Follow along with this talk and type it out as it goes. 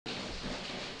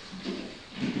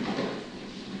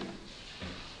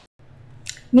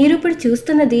మీరు ఇప్పుడు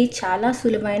చూస్తున్నది చాలా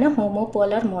సులువైన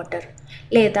హోమోపోలార్ మోటార్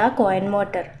లేదా కాయిన్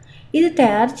మోటార్. ఇది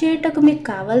తయారు చేయుటకు మీకు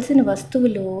కావాల్సిన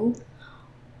వస్తువులు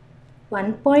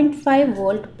 1.5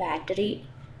 వోల్ట్ బ్యాటరీ,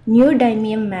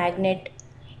 నియోడైమియం మ్యాగ్నెట్,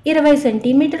 20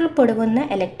 సెంటీమీటర్ల పొడవున్న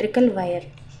ఎలక్ట్రికల్ వైర్,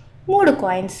 3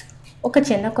 కాయిన్స్, ఒక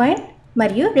చిన్న కాయిన్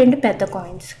మరియు 2 పెద్ద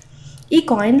కాయిన్స్. ఈ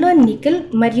కాయిన్లో నికెల్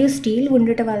మరియు స్టీల్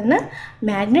ఉండటం వలన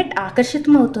మ్యాగ్నెట్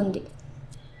ఆకర్షితమవుతుంది.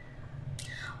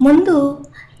 ముందు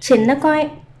చిన్న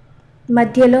కాయిన్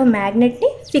మధ్యలో మ్యాగ్నెట్ని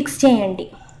ఫిక్స్ చేయండి.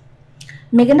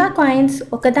 మిగతా కాయిన్స్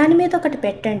ఒకదాని మీద ఒకటి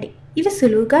పెట్టండి. ఇవి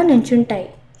సులువుగా నుంచుంటాయి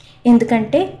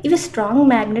ఎందుకంటే ఇవి స్ట్రాంగ్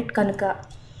మ్యాగ్నెట్ కనుక.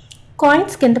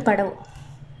 కాయిన్స్ కింద పడవు.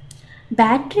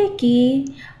 బ్యాటరీకి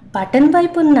బటన్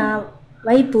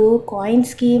వైపు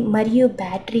కాయిన్స్కి మరియు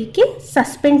బ్యాటరీకి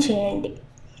సస్పెండ్ చేయండి.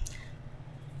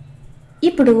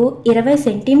 ఇప్పుడు 20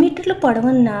 సెంటీమీటర్ల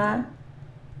పొడవున్న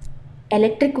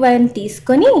ఎలక్ట్రిక్ వైర్ని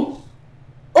తీసుకొని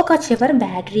ఒక చివర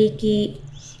బ్యాటరీకి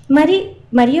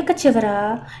మరి ఒక చివర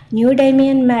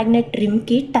నియోడైమియం మ్యాగ్నెట్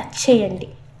రిమ్కి టచ్ చేయండి.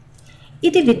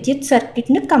 ఇది విద్యుత్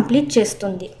సర్క్యూట్ను కంప్లీట్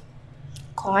చేస్తుంది.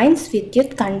 కాయిన్స్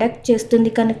విద్యుత్ కండక్ట్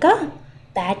చేస్తుంది కనుక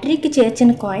బ్యాటరీకి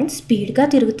చేర్చిన కాయిన్స్ స్పీడ్గా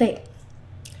తిరుగుతాయి.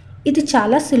 ఇది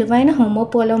చాలా సులువైన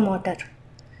హోమోపోలార్ మోటార్.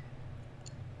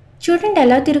 చూడండి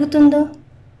ఎలా తిరుగుతుందో.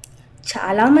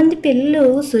 చాలామంది పిల్లలు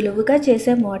సులువుగా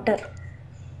చేసే మోటార్.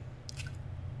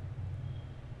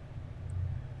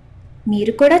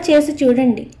 మీరు కూడా చేసి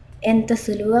చూడండి ఎంత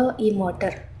సులువో ఈ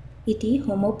మోటార్. ఇది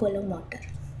హోమోపోలార్ మోటార్.